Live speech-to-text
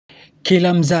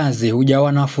Kila mzazi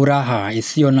hujawa na furaha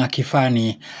isiyo na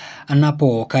kifani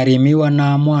anapokarimiwa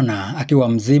na mwana akiwa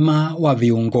mzima wa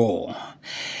viungo.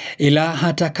 Ila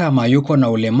hata kama yuko na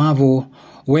ulemavu,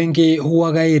 wengi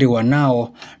huwaghairi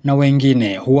wanao na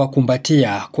wengine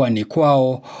huwakumbatia kwani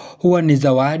kwao huwa ni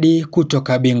zawadi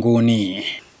kutoka mbinguni.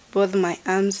 Both my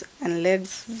arms and legs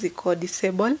ziko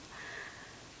disabled.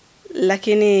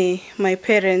 Lakini my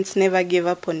parents never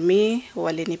gave up on me.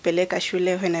 Walinipeleka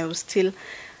shule when I was still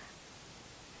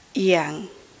young.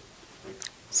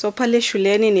 So pale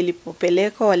shuleni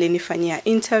nilipopelekwa walinifanyia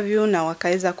interview na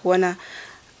wakaweza kuona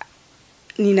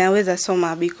ninaweza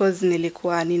soma because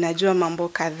nilikuwa ninajua mambo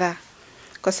kadhaa.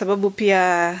 Kwa sababu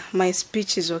pia my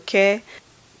speech is okay.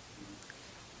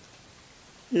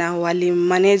 Na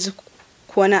walimanage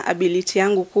kuona ability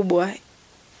yangu kubwa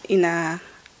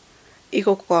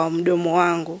iko kwa mdomo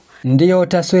wangu. Ndiyo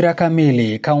taswira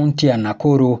kamili kaunti ya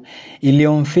Nakuru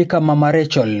iliyomfika Mama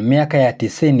Rachel miaka ya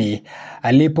 90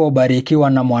 alipobarikiwa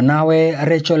na mwanawe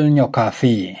Rachel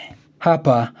Nyokabi.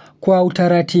 Hapa kwa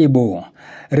utaratibu,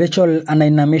 Rachel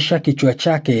anainamisha kichwa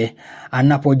chake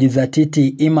anapojizatiti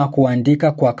ima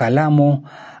kuandika kwa kalamu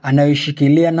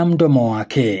anayoishikilia na mdomo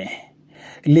wake.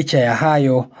 Licha ya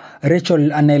hayo,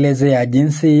 Rachel anaelezea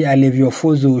jinsi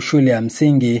alivyofuzu shule ya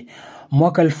msingi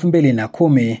mwaka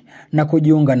 2010 na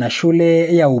kujiunga na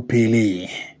shule ya upili.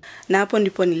 Na hapo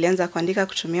ndipo nilianza kuandika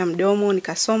kutumia mdomo,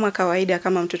 nikasoma kawaida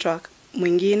kama mtoto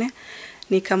mwingine.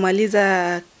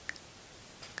 Nikamaliza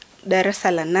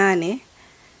darasa la 8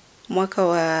 mwaka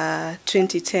wa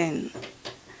 2010.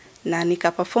 Na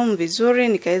nikaperform vizuri,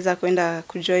 nikaweza kwenda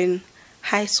kujoin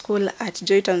high school at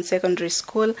Joytown Secondary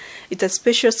School. It's a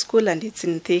special school and it's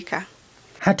in Thika.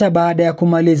 Hata baada ya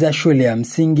kumaliza shule ya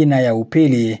msingi na ya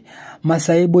upili,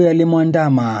 masaibu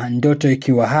yalimwandama, ndoto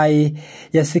ikiwa hai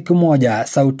ya siku moja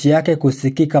sauti yake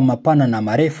kusikika mapana na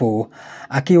marefu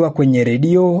akiwa kwenye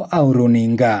redio au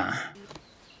runinga.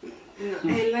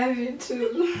 I love you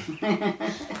too.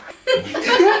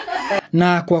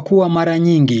 Na kwa kuwa mara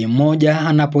nyingi mmoja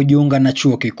anapojiunga na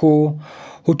chuo kikuu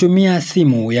hutumia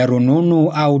simu ya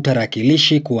rununu au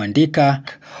tarakilishi kuandika,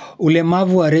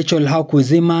 ulemavu wa Rachel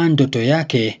haukuzima ndoto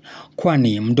yake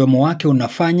kwani mdomo wake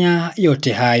unafanya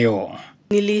yote hayo.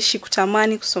 Niliishi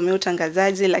kutamani kusomea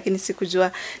utangazaji lakini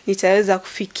sikujua nitaweza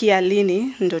kufikia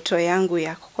lini ndoto yangu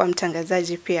ya kuwa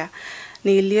mtangazaji pia.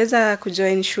 Niliweza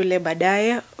kujoin shule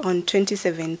baadaye on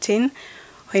 2017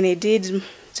 when I did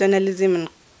journalism and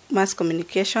mass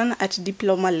communication at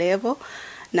diploma level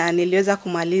na niliweza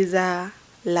kumaliza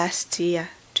last year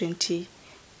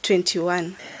 2021.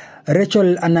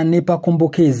 Rachel ananipa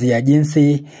kumbukizi ya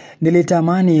jinsi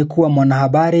nilitamani kuwa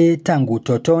mwanahabari tangu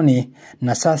utotoni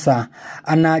na sasa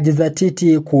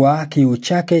anajizatiti kuwa kiu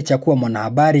chake cha kuwa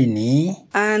mwanahabari ni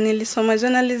nilisoma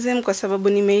journalism kwa sababu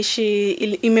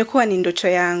imekuwa ni ndoto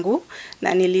yangu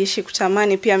na niliishi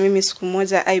kutamani pia mimi siku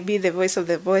moja I be the voice of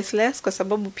the voiceless kwa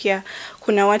sababu pia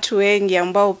kuna watu wengi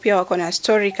ambao pia wako na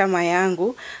story kama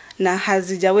yangu na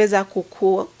hazijaweza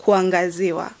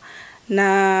kuangaziwa.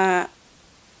 Na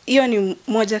hiyo ni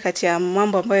moja kati ya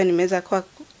mambo ambayo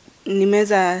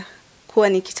nimeweza kuwa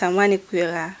nikitamani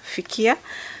kuyafikia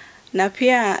na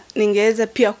pia ningeweza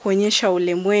pia kuonyesha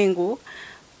ulimwengu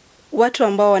watu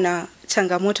ambao wana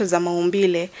changamoto za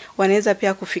maumbile wanaweza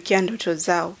pia kufikia ndoto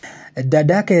zao.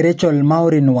 Dadake Rachel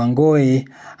Maureen Wangoi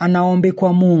anaombi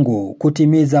kwa Mungu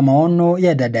kutimiza maono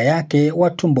ya dada yake wa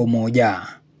tumbo moja.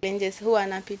 Challenges huwa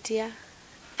anapitia.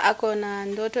 Ako na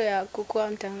ndoto ya kukuwa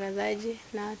mtangazaji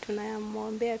na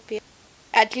tunayamwombea pia.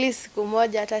 At least siku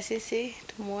moja hata sisi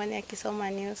tumuone akisoma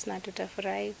news na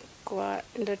tutafurahi kwa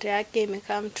ndoto yake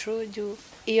imecome true juu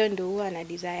hiyo ndio huwa na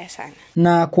desire sana.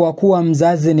 Na kwa kuwa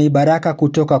mzazi ni baraka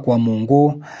kutoka kwa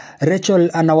Mungu, Rachel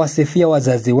anawasifia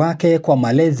wazazi wake kwa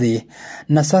malezi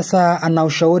na sasa ana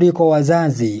ushauri kwa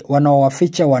wazazi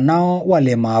wanaowaficha wanao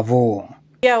walemavu.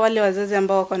 Pia wale wazazi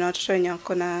ambao wako na watoto wenye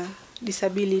wako na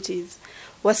disabilities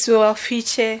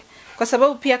wasiwafiche kwa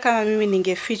sababu pia kama mimi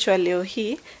ningefichwa leo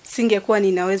hii singekuwa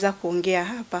ninaweza kuongea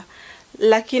hapa.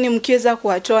 Lakini mkiweza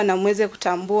kuwatoa na muweze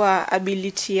kutambua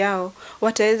ability yao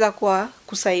wataweza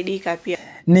kusaidika pia.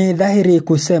 Ni dhahiri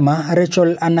kusema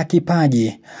Rachel ana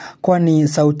kipaji kwani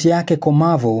sauti yake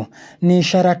komavu ni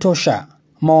ishara tosha.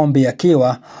 Maombi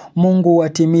yakiwa Mungu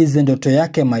atimize ndoto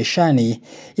yake maishani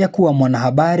ya kuwa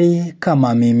mwanahabari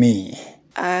kama mimi.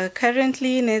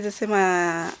 Currently naweza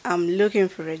sema I'm looking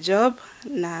for a job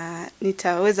na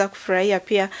nitaweza kufurahia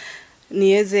pia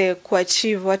niweze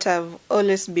kuachieve what I've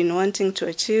always been wanting to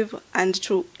achieve and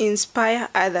to inspire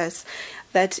others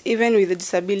that even with a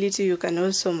disability you can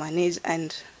also manage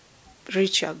and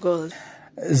reach your goals.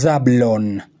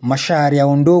 Zablon, Mashari ya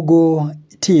Undugu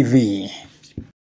TV.